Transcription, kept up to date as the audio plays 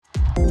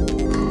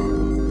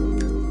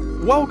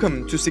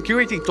Welcome to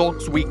Security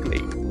Talks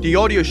Weekly, the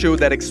audio show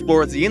that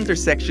explores the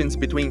intersections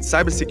between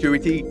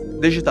cybersecurity,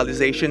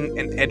 digitalization,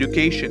 and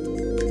education.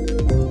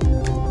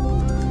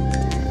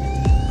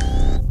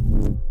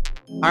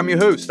 I'm your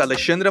host,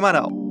 Alexandre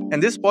Amaral,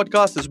 and this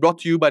podcast is brought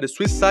to you by the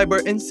Swiss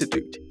Cyber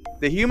Institute,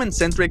 the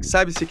human-centric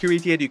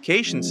cybersecurity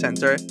education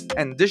center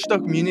and digital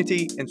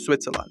community in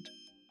Switzerland.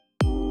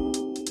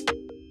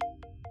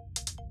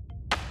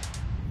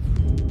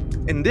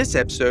 In this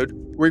episode,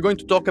 we're going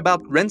to talk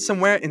about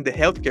ransomware in the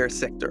healthcare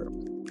sector.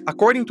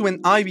 According to an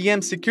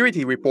IBM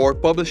security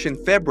report published in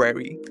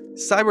February,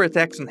 cyber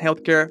attacks in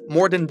healthcare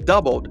more than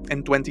doubled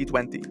in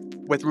 2020,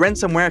 with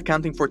ransomware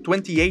accounting for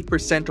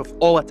 28% of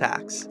all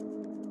attacks.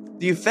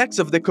 The effects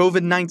of the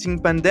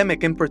COVID-19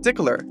 pandemic in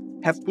particular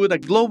have put a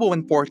global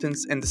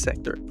importance in the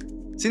sector,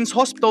 since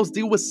hospitals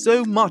deal with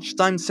so much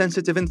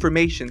time-sensitive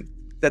information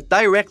that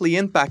directly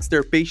impacts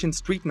their patients'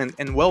 treatment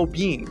and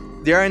well-being.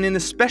 They are in an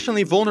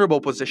especially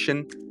vulnerable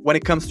position when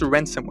it comes to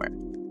ransomware,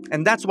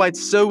 and that's why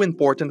it's so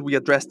important we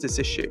address this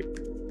issue.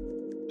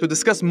 To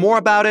discuss more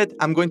about it,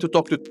 I'm going to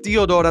talk to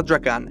Theodora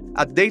Dragan,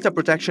 a data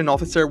protection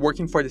officer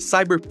working for the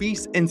Cyber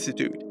Peace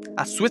Institute,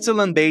 a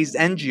Switzerland-based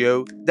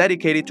NGO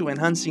dedicated to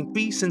enhancing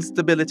peace and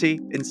stability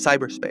in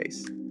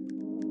cyberspace.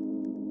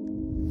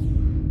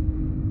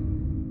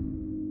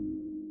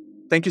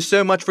 Thank you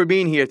so much for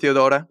being here,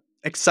 Theodora.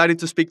 Excited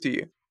to speak to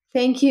you.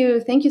 Thank you.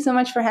 Thank you so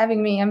much for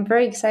having me. I'm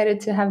very excited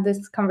to have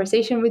this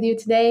conversation with you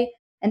today.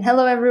 And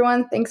hello,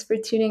 everyone. Thanks for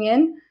tuning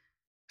in.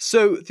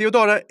 So,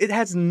 Theodora, it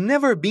has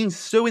never been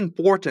so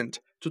important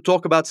to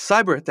talk about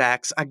cyber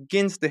attacks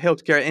against the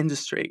healthcare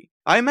industry.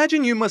 I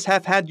imagine you must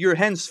have had your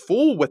hands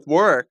full with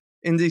work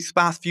in these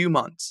past few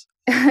months.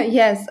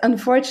 Yes,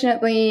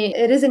 unfortunately,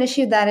 it is an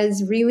issue that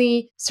is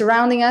really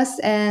surrounding us,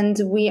 and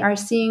we are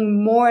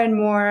seeing more and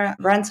more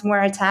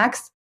ransomware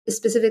attacks.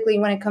 Specifically,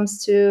 when it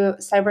comes to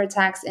cyber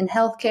attacks in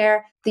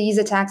healthcare, these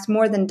attacks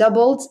more than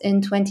doubled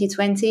in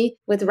 2020,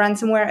 with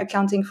ransomware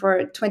accounting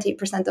for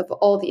 20% of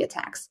all the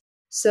attacks.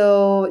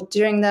 So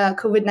during the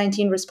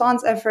COVID-19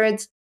 response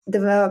efforts,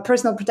 the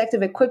personal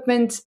protective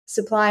equipment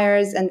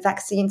suppliers and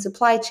vaccine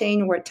supply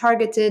chain were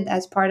targeted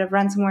as part of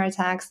ransomware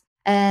attacks.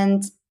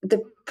 And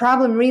the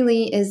problem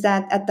really is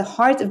that at the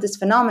heart of this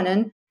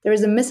phenomenon, there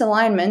is a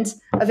misalignment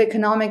of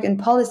economic and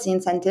policy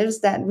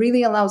incentives that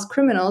really allows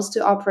criminals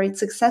to operate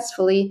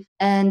successfully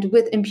and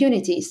with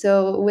impunity,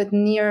 so with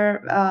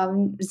near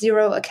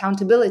zero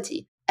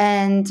accountability.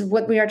 And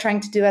what we are trying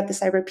to do at the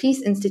Cyber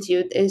Peace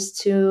Institute is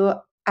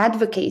to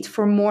advocate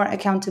for more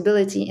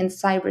accountability in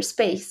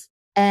cyberspace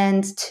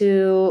and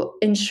to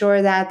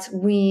ensure that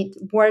we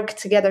work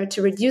together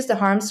to reduce the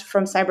harms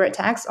from cyber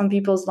attacks on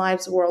people's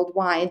lives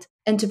worldwide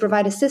and to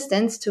provide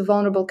assistance to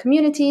vulnerable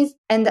communities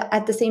and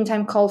at the same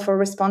time call for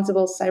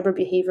responsible cyber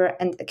behavior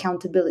and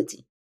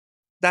accountability.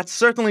 That's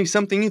certainly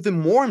something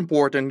even more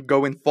important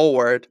going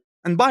forward.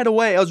 And by the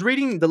way, I was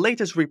reading the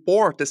latest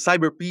report the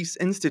Cyber Peace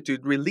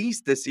Institute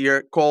released this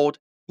year called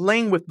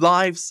Playing with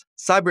Lives,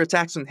 Cyber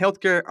Attacks on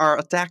Healthcare Are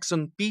Attacks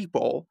on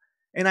People.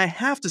 And I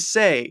have to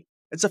say,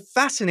 it's a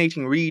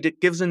fascinating read.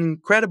 It gives an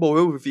incredible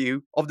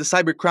overview of the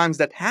cyber crimes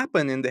that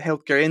happen in the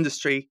healthcare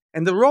industry,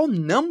 and the raw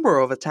number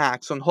of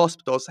attacks on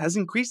hospitals has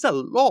increased a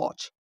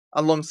lot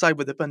alongside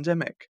with the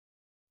pandemic.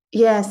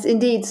 Yes,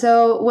 indeed.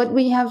 So what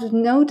we have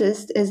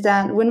noticed is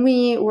that when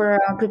we were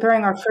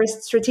preparing our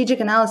first strategic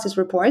analysis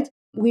report,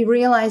 we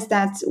realized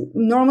that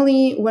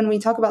normally when we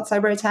talk about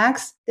cyber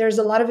attacks, there's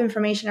a lot of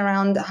information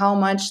around how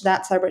much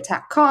that cyber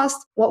attack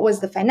cost, what was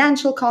the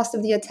financial cost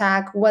of the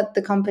attack, what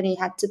the company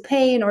had to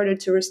pay in order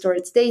to restore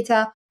its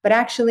data. But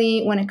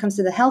actually, when it comes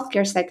to the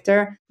healthcare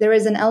sector, there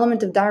is an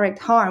element of direct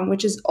harm,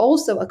 which is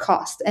also a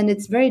cost. And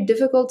it's very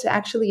difficult to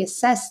actually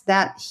assess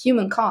that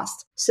human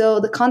cost. So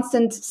the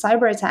constant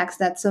cyber attacks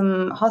that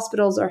some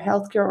hospitals or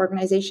healthcare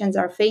organizations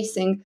are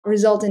facing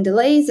result in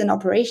delays and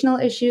operational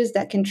issues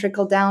that can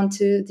trickle down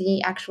to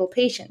the actual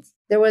patients.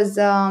 There was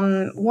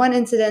one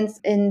incident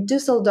in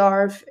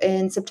Düsseldorf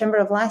in September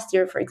of last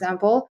year, for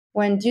example,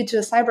 when due to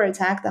a cyber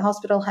attack, the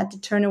hospital had to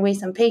turn away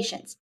some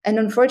patients. And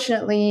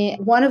unfortunately,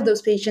 one of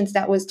those patients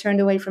that was turned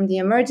away from the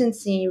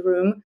emergency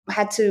room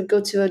had to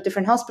go to a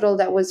different hospital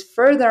that was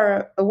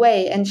further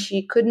away, and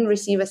she couldn't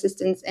receive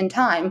assistance in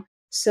time.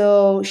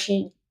 So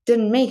she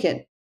didn't make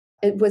it.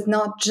 It was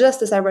not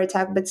just a cyber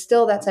attack, but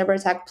still that cyber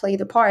attack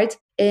played a part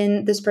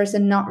in this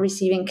person not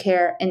receiving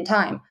care in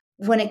time.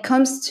 When it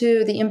comes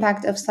to the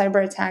impact of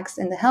cyber attacks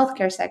in the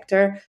healthcare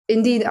sector,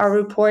 indeed, our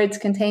report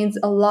contains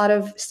a lot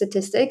of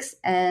statistics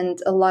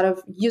and a lot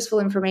of useful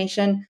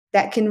information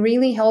that can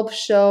really help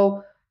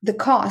show the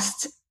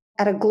cost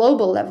at a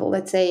global level,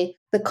 let's say,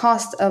 the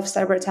cost of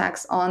cyber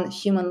attacks on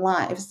human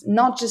lives,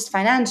 not just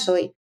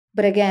financially,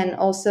 but again,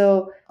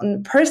 also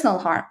on personal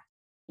harm.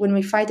 When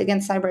we fight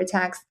against cyber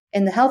attacks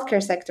in the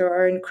healthcare sector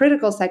or in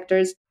critical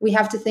sectors, we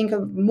have to think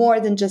of more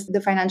than just the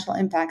financial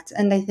impact.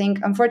 And I think,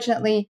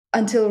 unfortunately,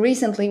 until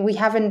recently, we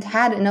haven't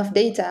had enough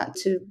data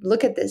to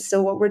look at this.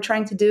 So what we're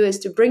trying to do is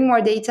to bring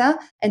more data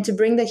and to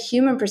bring the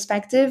human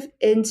perspective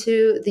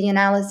into the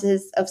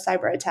analysis of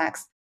cyber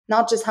attacks.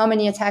 not just how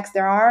many attacks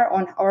there are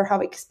or how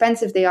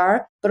expensive they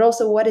are, but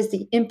also what is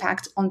the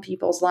impact on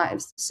people's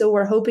lives. So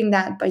we're hoping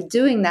that by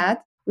doing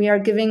that, we are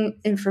giving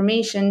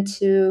information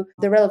to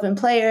the relevant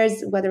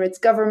players, whether it's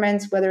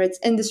governments, whether it's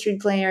industry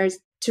players,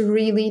 to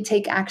really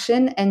take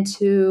action and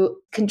to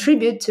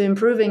contribute to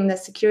improving the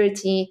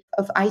security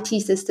of IT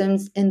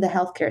systems in the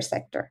healthcare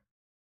sector.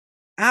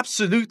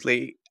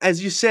 Absolutely.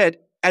 As you said,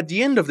 at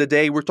the end of the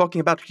day, we're talking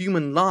about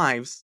human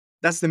lives.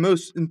 That's the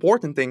most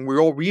important thing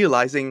we're all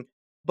realizing.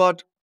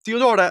 But,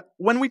 Theodora,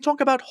 when we talk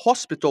about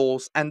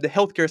hospitals and the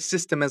healthcare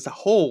system as a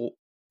whole,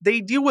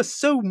 they deal with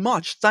so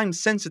much time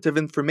sensitive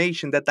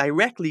information that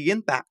directly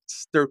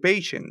impacts their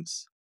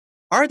patients.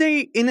 Are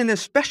they in an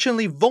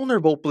especially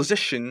vulnerable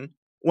position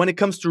when it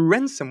comes to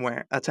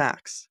ransomware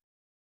attacks?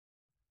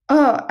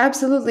 Oh,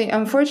 absolutely.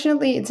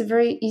 Unfortunately, it's a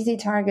very easy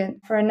target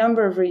for a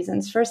number of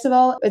reasons. First of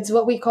all, it's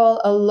what we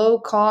call a low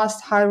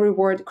cost, high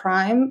reward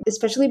crime,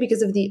 especially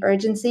because of the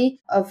urgency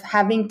of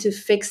having to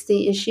fix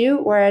the issue.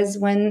 Whereas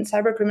when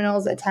cyber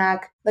criminals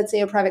attack, let's say,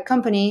 a private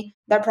company,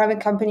 that private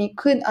company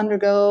could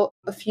undergo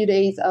a few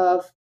days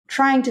of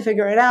trying to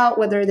figure it out,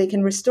 whether they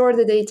can restore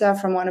the data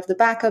from one of the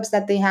backups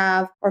that they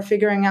have, or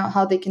figuring out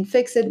how they can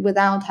fix it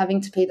without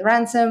having to pay the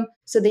ransom.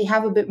 So they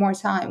have a bit more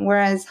time.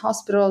 Whereas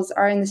hospitals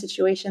are in the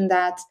situation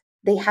that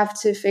they have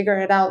to figure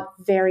it out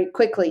very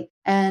quickly.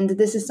 And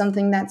this is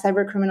something that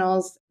cyber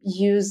criminals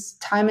use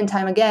time and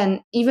time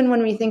again. Even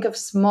when we think of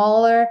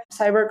smaller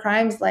cyber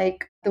crimes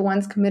like the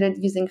ones committed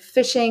using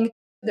phishing,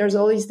 there's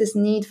always this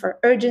need for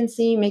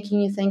urgency,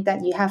 making you think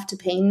that you have to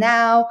pay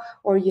now,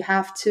 or you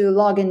have to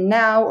log in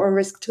now, or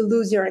risk to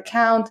lose your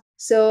account.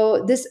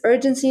 So this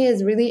urgency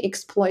is really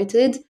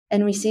exploited.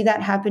 And we see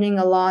that happening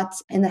a lot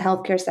in the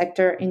healthcare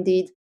sector,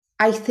 indeed.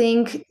 I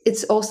think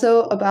it's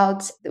also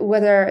about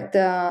whether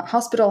the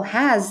hospital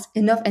has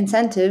enough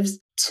incentives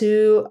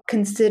to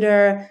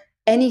consider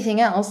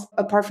anything else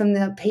apart from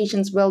the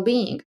patient's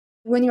well-being.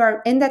 When you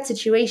are in that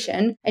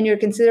situation and you're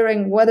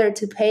considering whether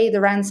to pay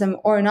the ransom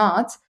or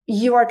not,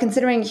 you are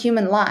considering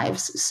human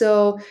lives.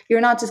 So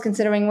you're not just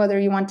considering whether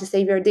you want to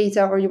save your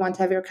data or you want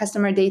to have your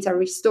customer data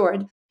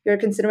restored. You're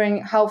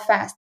considering how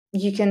fast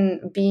you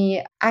can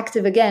be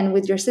active again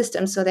with your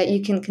system so that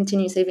you can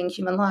continue saving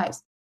human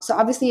lives. So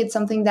obviously it's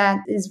something that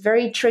is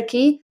very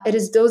tricky. It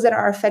is those that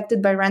are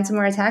affected by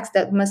ransomware attacks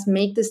that must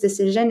make this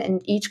decision,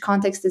 and each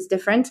context is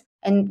different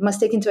and must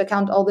take into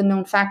account all the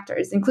known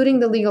factors, including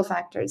the legal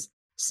factors.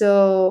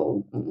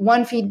 So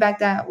one feedback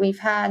that we've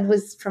had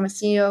was from a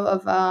CEO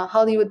of a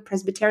Hollywood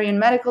Presbyterian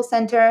Medical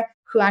Center,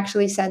 who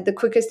actually said the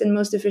quickest and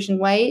most efficient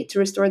way to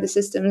restore the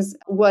systems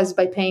was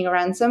by paying a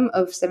ransom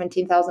of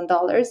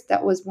 $17,000.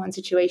 That was one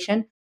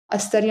situation. A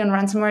study on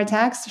ransomware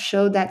attacks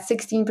showed that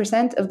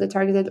 16% of the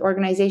targeted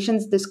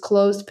organizations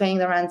disclosed paying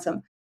the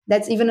ransom.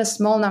 That's even a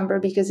small number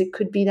because it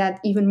could be that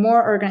even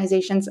more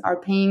organizations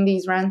are paying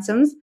these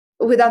ransoms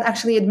without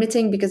actually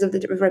admitting because of the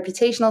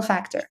reputational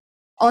factor.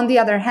 On the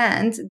other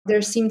hand,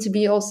 there seem to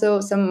be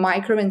also some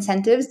micro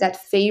incentives that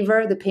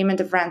favor the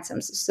payment of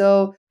ransoms.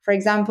 So, for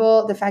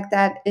example, the fact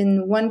that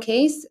in one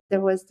case,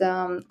 there was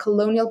the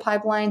Colonial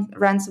Pipeline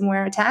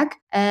ransomware attack,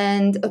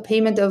 and a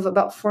payment of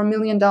about $4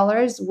 million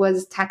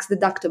was tax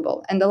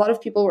deductible. And a lot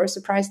of people were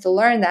surprised to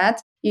learn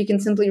that you can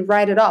simply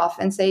write it off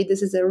and say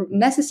this is a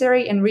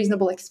necessary and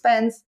reasonable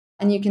expense,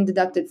 and you can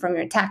deduct it from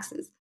your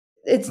taxes.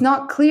 It's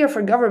not clear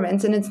for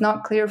governments, and it's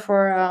not clear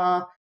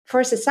for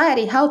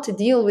society how to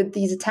deal with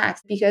these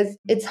attacks, because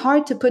it's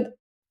hard to put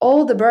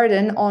all the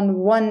burden on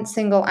one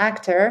single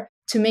actor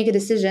to make a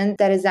decision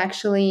that is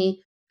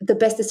actually the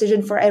best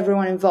decision for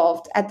everyone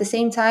involved. At the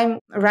same time,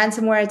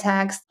 ransomware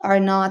attacks are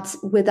not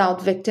without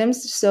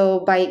victims. So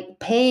by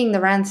paying the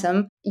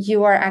ransom,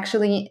 you are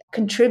actually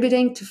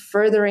contributing to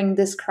furthering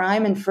this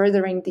crime and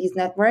furthering these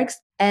networks.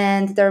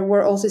 And there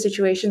were also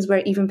situations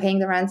where even paying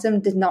the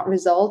ransom did not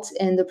result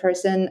in the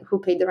person who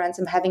paid the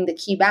ransom having the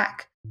key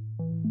back.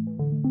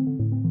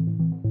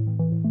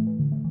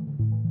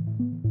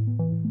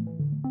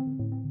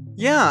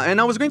 Yeah, and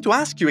I was going to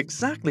ask you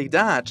exactly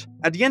that.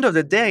 At the end of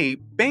the day,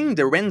 paying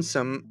the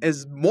ransom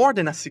is more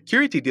than a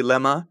security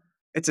dilemma,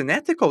 it's an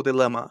ethical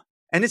dilemma.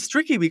 And it's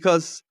tricky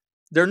because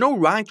there are no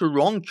right or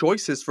wrong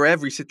choices for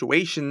every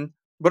situation,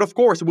 but of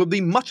course, it would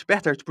be much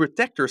better to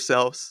protect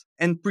yourselves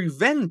and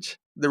prevent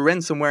the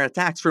ransomware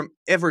attacks from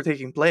ever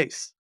taking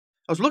place.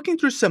 I was looking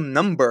through some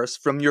numbers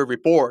from your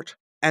report,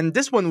 and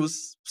this one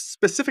was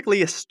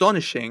specifically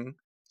astonishing.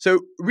 So,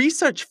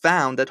 research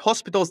found that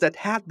hospitals that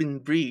had been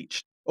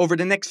breached over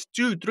the next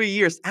 2-3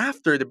 years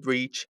after the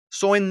breach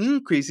saw an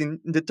increase in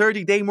the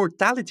 30-day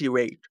mortality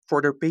rate for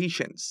their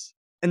patients.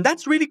 And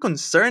that's really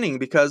concerning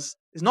because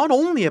it's not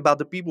only about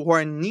the people who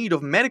are in need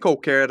of medical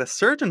care at a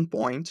certain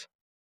point,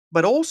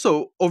 but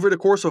also over the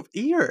course of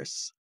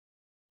years.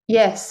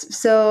 Yes,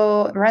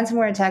 so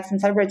ransomware attacks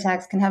and cyber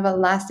attacks can have a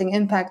lasting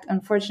impact,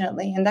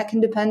 unfortunately, and that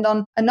can depend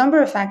on a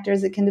number of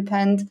factors. It can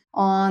depend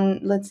on,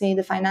 let's say,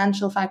 the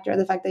financial factor,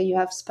 the fact that you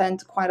have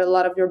spent quite a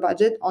lot of your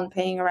budget on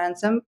paying a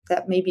ransom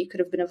that maybe could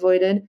have been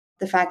avoided.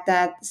 The fact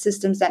that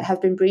systems that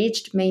have been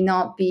breached may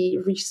not be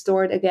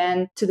restored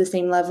again to the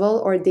same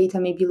level, or data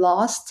may be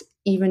lost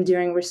even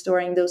during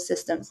restoring those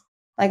systems.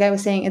 Like I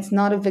was saying, it's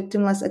not a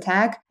victimless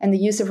attack, and the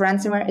use of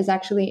ransomware is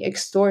actually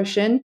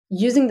extortion,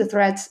 using the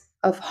threats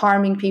of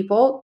harming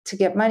people to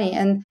get money.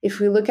 And if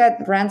we look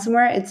at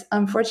ransomware, it's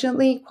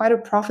unfortunately quite a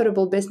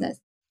profitable business.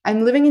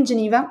 I'm living in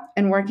Geneva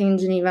and working in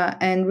Geneva,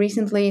 and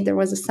recently there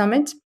was a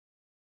summit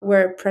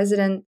where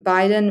President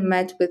Biden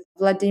met with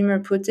Vladimir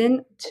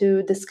Putin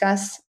to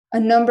discuss a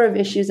number of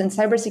issues, and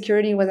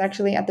cybersecurity was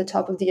actually at the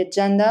top of the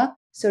agenda.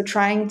 So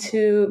trying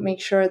to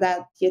make sure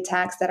that the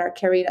attacks that are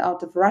carried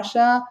out of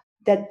Russia,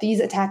 that these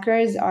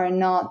attackers are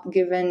not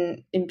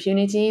given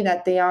impunity,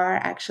 that they are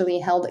actually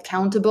held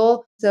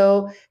accountable.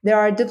 So there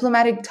are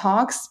diplomatic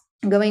talks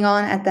going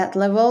on at that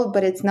level,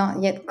 but it's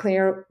not yet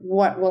clear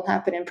what will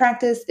happen in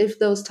practice, if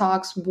those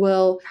talks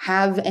will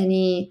have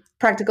any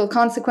practical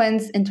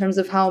consequence in terms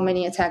of how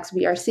many attacks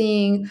we are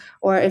seeing,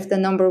 or if the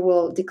number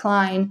will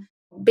decline.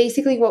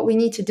 Basically, what we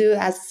need to do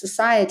as a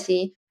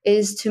society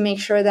is to make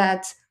sure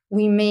that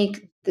we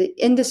make the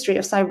industry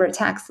of cyber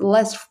attacks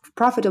less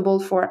profitable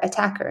for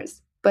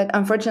attackers. But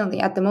unfortunately,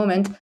 at the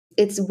moment,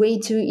 it's way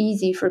too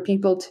easy for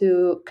people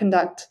to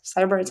conduct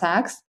cyber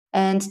attacks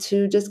and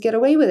to just get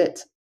away with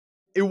it.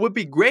 It would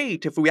be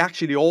great if we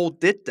actually all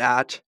did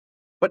that.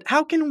 But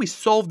how can we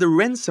solve the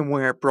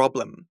ransomware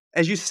problem?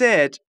 As you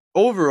said,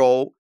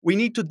 overall, we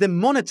need to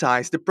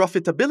demonetize the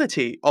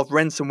profitability of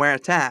ransomware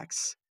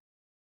attacks.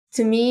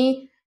 To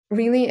me,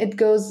 really, it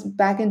goes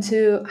back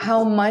into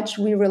how much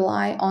we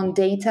rely on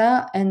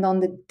data and on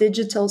the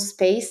digital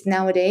space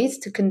nowadays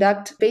to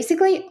conduct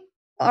basically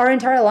our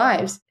entire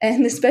lives.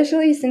 And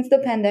especially since the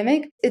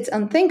pandemic, it's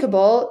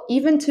unthinkable,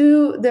 even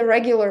to the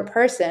regular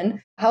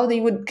person, how they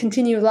would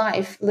continue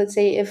life. Let's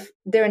say if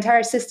their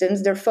entire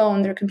systems, their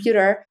phone, their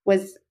computer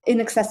was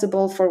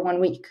inaccessible for 1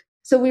 week.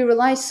 So we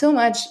rely so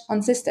much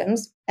on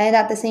systems. And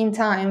at the same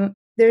time,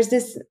 there's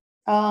this,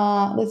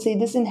 let's say,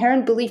 this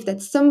inherent belief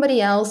that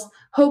somebody else,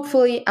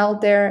 hopefully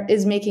out there,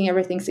 is making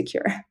everything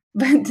secure.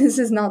 But this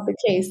is not the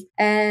case.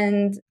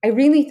 And I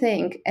really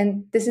think,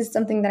 and this is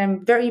something that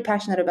I'm very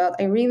passionate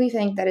about, I really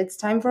think that it's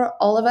time for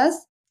all of us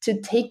to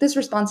take this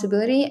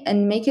responsibility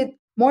and make it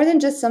more than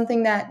just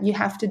something that you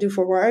have to do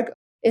for work,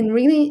 and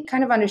really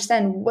kind of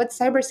understand what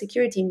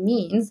cybersecurity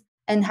means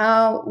and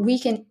how we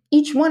can,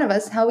 each one of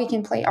us, how we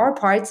can play our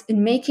parts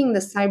in making the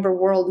cyber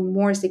world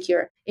more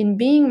secure, in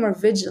being more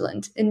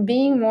vigilant, in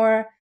being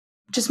more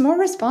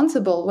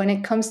responsible when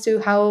it comes to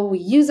how we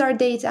use our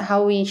data,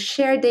 how we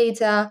share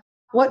data,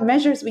 what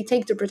measures we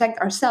take to protect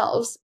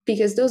ourselves,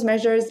 because those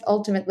measures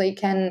ultimately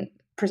can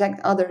protect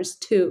others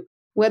too,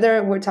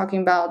 whether we're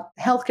talking about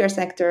healthcare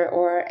sector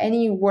or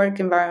any work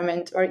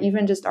environment or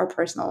even just our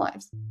personal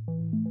lives.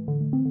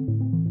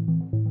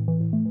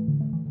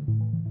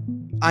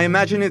 I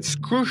imagine it's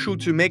crucial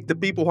to make the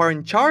people who are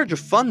in charge of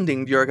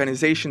funding the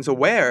organizations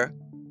aware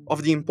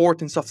of the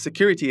importance of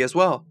security as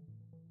well.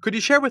 Could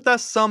you share with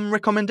us some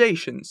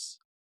recommendations?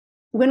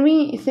 When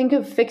we think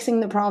of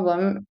fixing the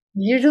problem,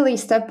 usually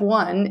step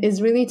one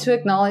is really to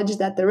acknowledge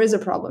that there is a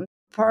problem.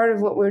 Part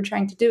of what we're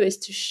trying to do is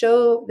to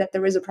show that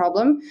there is a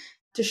problem,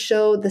 to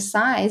show the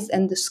size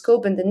and the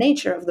scope and the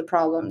nature of the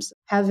problems.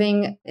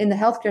 Having, in the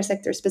healthcare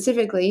sector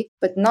specifically,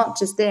 but not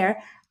just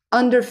there,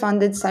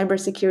 underfunded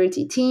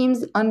cybersecurity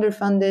teams,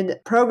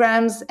 underfunded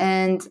programs,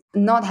 and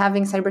not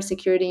having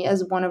cybersecurity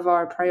as one of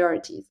our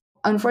priorities.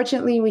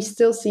 Unfortunately, we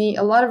still see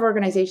a lot of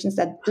organizations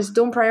that just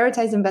don't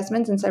prioritize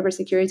investments in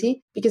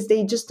cybersecurity because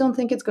they just don't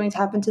think it's going to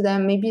happen to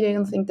them. Maybe they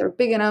don't think they're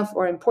big enough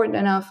or important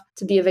enough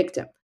to be a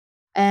victim.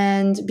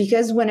 And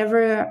because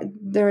whenever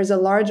there is a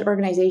large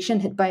organization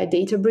hit by a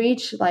data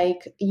breach,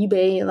 like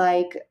eBay,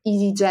 like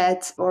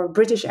EasyJet or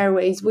British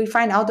Airways, we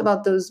find out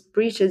about those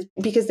breaches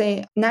because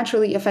they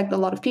naturally affect a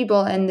lot of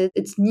people and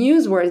it's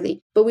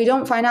newsworthy. But we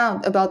don't find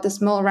out about the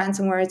small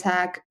ransomware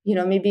attack,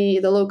 maybe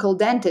the local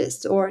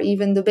dentist or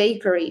even the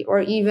bakery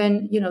or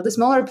even, the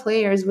smaller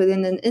players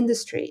within an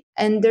industry.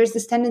 And there's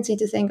this tendency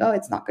to think, oh,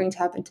 it's not going to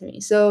happen to me.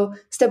 So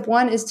step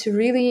one is to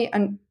really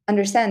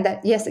understand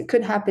that, yes, it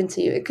could happen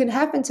to you. It could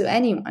happen to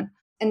anyone.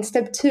 And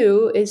step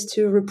two is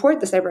to report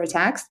the cyber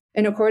attacks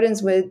in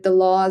accordance with the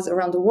laws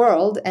around the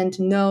world and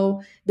to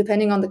know,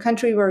 depending on the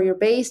country where you're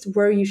based,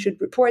 where you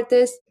should report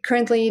this.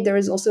 Currently, there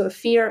is also a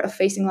fear of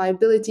facing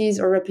liabilities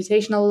or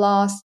reputational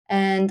loss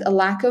and a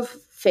lack of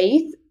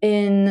faith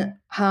in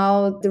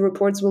how the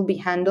reports will be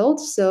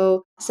handled.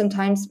 So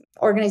sometimes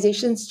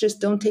organizations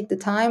just don't take the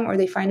time or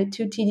they find it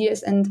too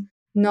tedious and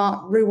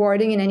not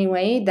rewarding in any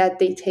way that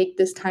they take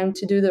this time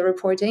to do the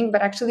reporting,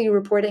 but actually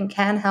reporting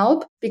can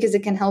help because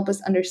it can help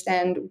us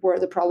understand where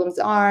the problems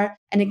are,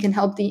 and it can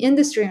help the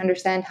industry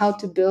understand how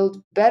to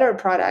build better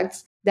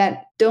products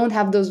that don't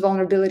have those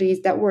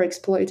vulnerabilities that were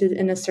exploited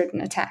in a certain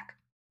attack.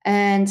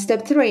 And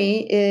step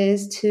three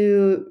is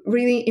to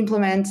really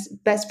implement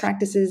best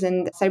practices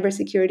and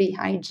cybersecurity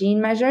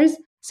hygiene measures,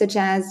 such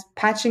as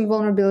patching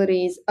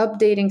vulnerabilities,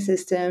 updating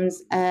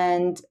systems.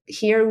 And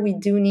here we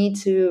do need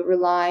to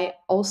rely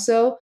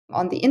also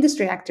on the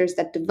industry actors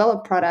that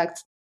develop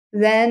products.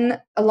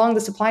 Then along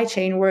the supply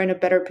chain, we're in a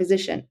better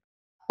position.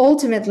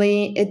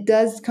 Ultimately, it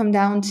does come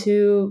down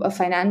to a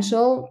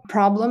financial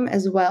problem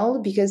as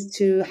well, because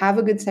to have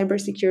a good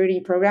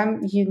cybersecurity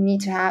program, you need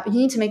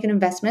to make an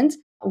investment.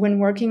 When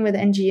working with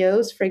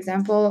NGOs, for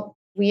example,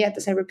 we at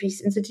the Cyber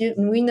Peace Institute,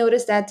 and we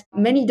noticed that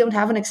many don't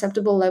have an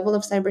acceptable level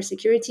of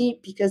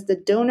cybersecurity because the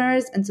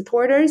donors and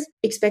supporters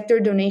expect their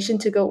donation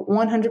to go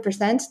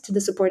 100% to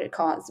the supported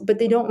cause, but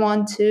they don't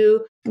want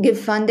to give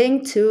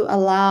funding to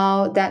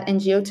allow that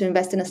NGO to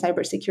invest in a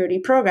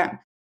cybersecurity program.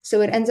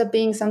 So it ends up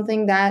being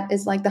something that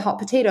is like the hot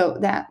potato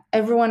that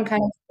everyone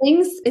kind of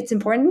thinks it's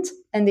important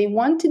and they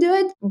want to do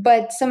it,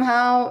 but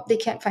somehow they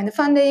can't find the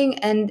funding.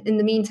 And in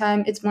the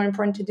meantime, it's more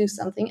important to do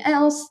something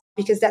else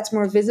because that's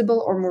more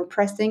visible or more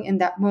pressing in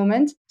that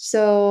moment.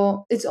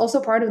 So it's also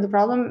part of the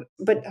problem,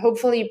 but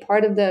hopefully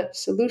part of the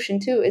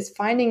solution too is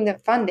finding the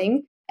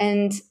funding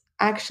and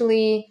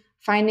actually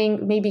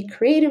finding maybe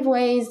creative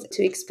ways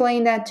to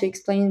explain that, to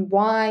explain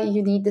why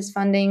you need this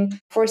funding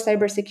for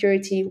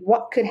cybersecurity,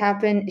 what could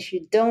happen if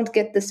you don't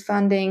get this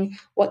funding,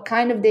 what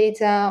kind of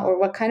data or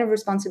what kind of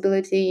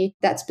responsibility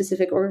that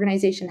specific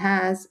organization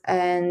has,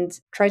 and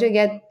try to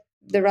get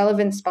the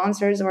relevant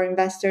sponsors or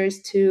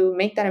investors to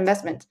make that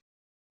investment.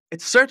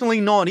 It's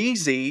certainly not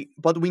easy,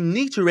 but we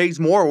need to raise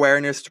more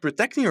awareness to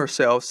protecting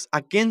ourselves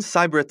against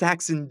cyber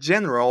attacks in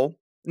general.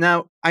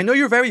 Now, I know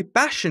you're very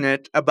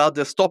passionate about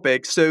this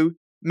topic, so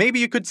maybe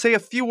you could say a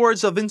few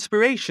words of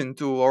inspiration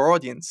to our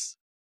audience.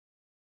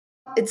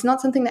 It's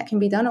not something that can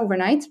be done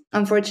overnight,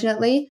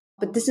 unfortunately,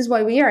 but this is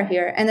why we are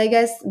here. And I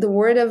guess the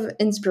word of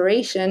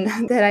inspiration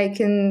that I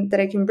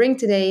can bring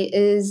today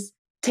is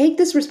take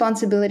this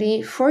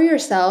responsibility for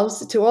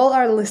yourselves. To all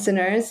our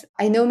listeners,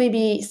 I know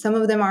maybe some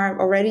of them are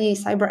already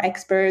cyber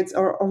experts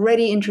or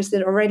already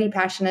interested, already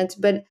passionate,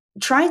 but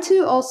try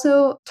to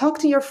also talk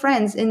to your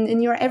friends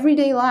in your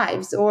everyday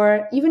lives,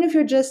 or even if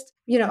you're just,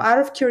 out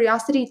of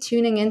curiosity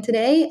tuning in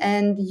today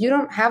and you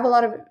don't have a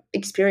lot of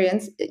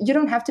experience, you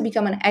don't have to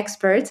become an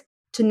expert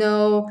to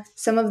know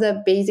some of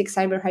the basic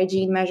cyber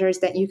hygiene measures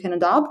that you can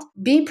adopt.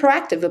 Be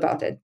proactive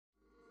about it.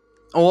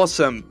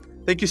 Awesome.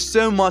 Thank you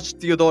so much,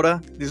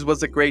 Theodora. This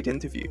was a great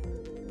interview.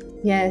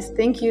 Yes,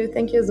 thank you.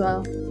 Thank you as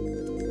well.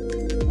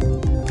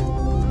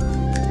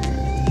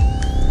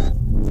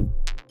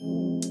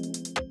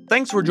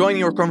 Thanks for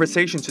joining our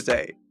conversation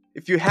today.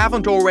 If you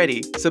haven't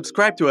already,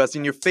 subscribe to us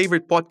in your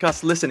favorite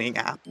podcast listening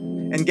app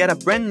and get a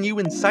brand new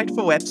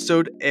insightful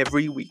episode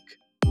every week.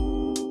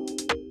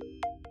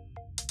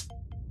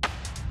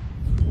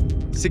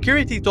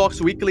 Security Talks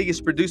Weekly is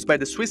produced by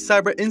the Swiss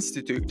Cyber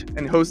Institute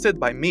and hosted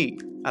by me,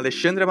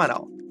 Alexandre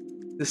Amaral.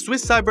 The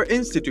Swiss Cyber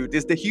Institute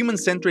is the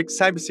human-centric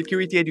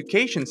cybersecurity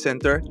education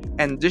center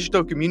and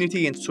digital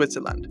community in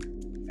Switzerland.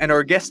 And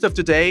our guest of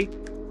today,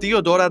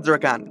 Theodora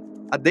Dragan,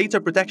 a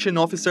data protection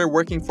officer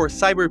working for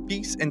Cyber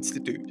Peace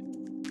Institute.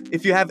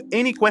 If you have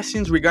any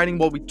questions regarding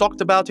what we talked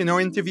about in our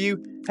interview,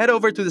 head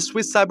over to the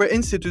Swiss Cyber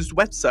Institute's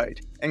website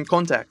and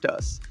contact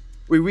us.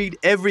 We read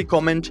every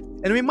comment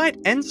and we might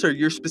answer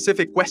your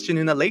specific question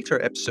in a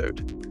later episode.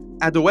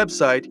 At the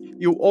website,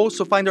 you'll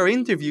also find our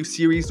interview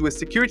series with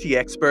security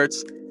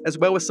experts, as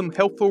well as some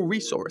helpful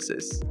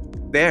resources.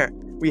 There,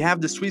 we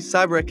have the Swiss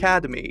Cyber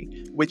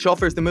Academy, which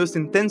offers the most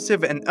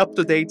intensive and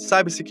up-to-date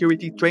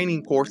cybersecurity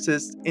training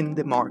courses in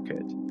the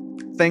market.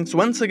 Thanks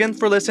once again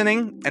for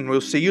listening, and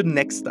we'll see you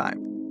next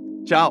time.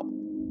 Ciao!